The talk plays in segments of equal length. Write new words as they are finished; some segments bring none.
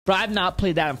Bro, I've not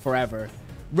played that in forever.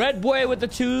 Red boy with the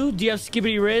 2. Do you have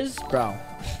Skibidi rizz? Bro.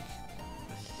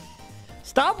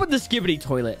 Stop with the Skibidi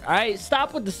toilet. Alright?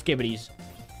 Stop with the Skibidis.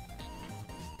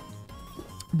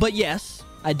 But yes,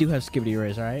 I do have Skibidi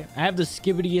rizz, alright? I have the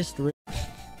Skibidiest rizz.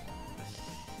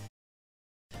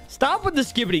 Stop with the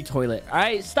Skibidi toilet.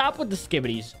 Alright? Stop with the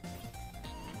Skibidis.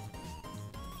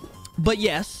 But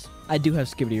yes, I do have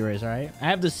Skibidi rizz, alright? I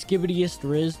have the Skibidiest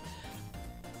rizz.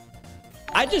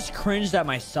 I just cringed at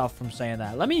myself from saying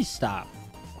that. Let me stop.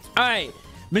 Alright.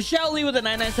 Michelle Lee with a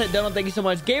 99 cent donut. Thank you so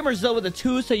much. Gamerzilla with a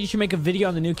 2 said you should make a video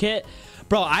on the new kit.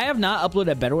 Bro, I have not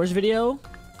uploaded a Bed Wars video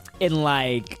in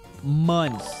like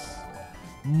months.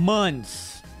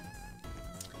 Months.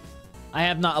 I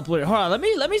have not uploaded. Hold on.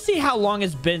 Let me see how long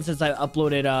it's been since I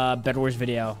uploaded a Bed Wars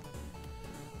video.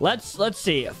 Let's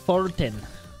see. Fulton.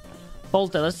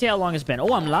 Let's see how long it's been.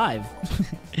 Oh, I'm live.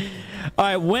 All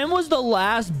right. When was the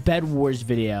last Bed Wars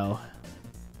video?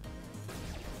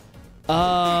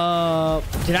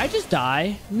 Did I just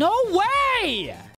die? No way!